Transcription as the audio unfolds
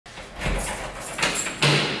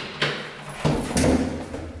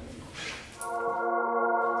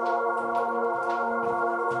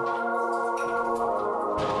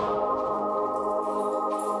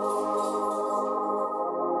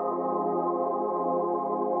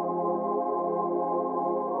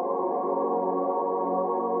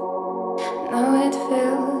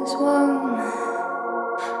swoon,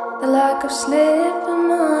 the lack of sleep in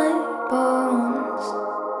my bones,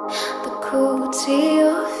 the cruelty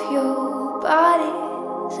of your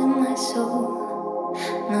body's in my soul.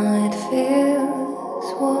 Now it feels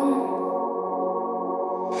warm.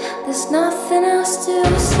 There's nothing else to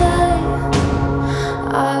say.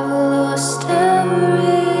 I've lost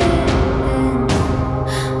everything,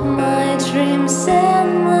 my dreams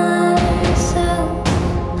and myself,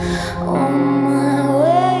 on my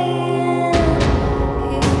way in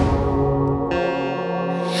here.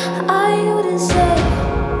 I wouldn't say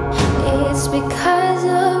it's because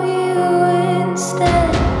of you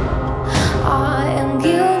instead. I am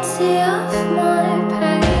guilty of my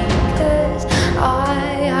pain, 'cause I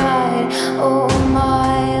hide all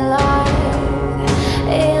my life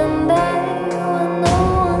in bed when no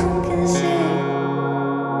one can see.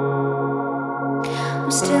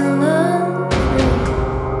 I'm still not free.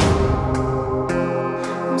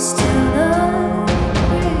 I'm still not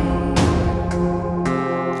free.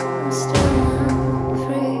 I'm still not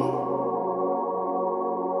free.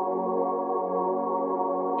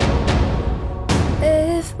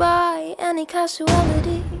 If by any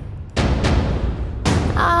casualty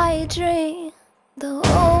I dream, the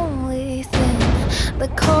only thing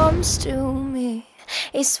that comes to me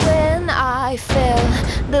is when I feel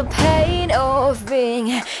the pain of being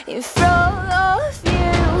in front of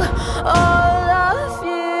you, all of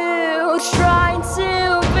you, trying to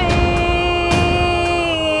be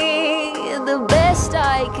the best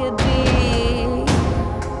I could be.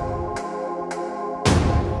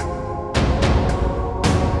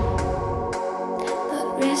 But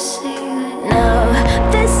receiving now,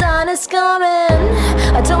 the sun is coming.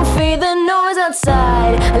 I don't feel the noise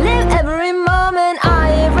outside. I live every moment. I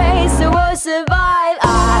erase the world, survive.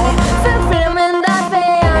 I feel freedom in that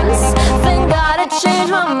dance. Thank God I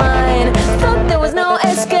changed my mind. Thought there was no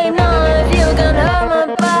escape. None of you can hurt my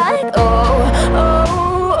back. Oh,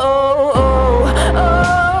 oh, oh, oh, oh,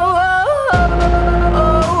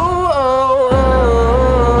 oh,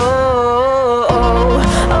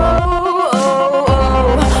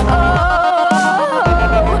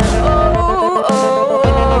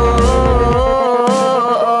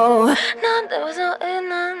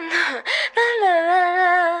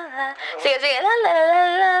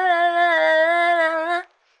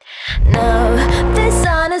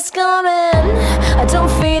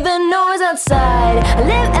 outside. I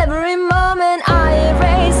live every moment. I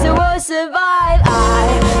erase the world, survive. I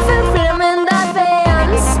feel freedom in that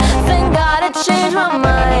dance. Thank God I changed my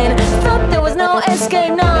mind. Thought there was no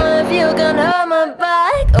escape. None of you can hurt my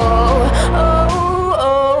back. Oh, oh,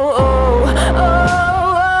 oh, oh, oh,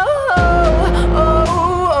 oh,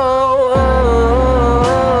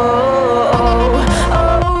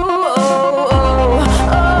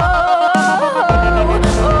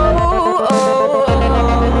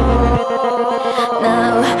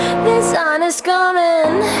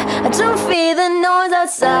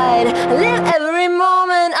 outside. I live every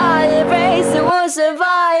moment. I erase the world,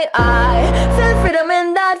 survive. I feel freedom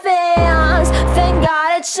in that dance. Thank God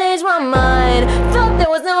I changed my mind. Thought there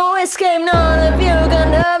was no escape. None of you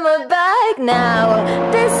can hurt my back now.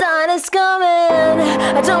 The sun is coming.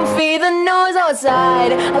 I don't feel the noise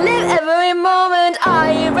outside. I live every moment.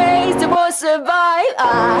 I erase the world, survive.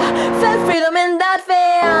 I feel freedom in that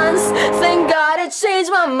dance. Thank God I changed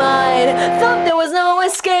my mind. Thought there was no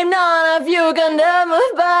escape. None of you can hurt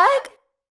my back.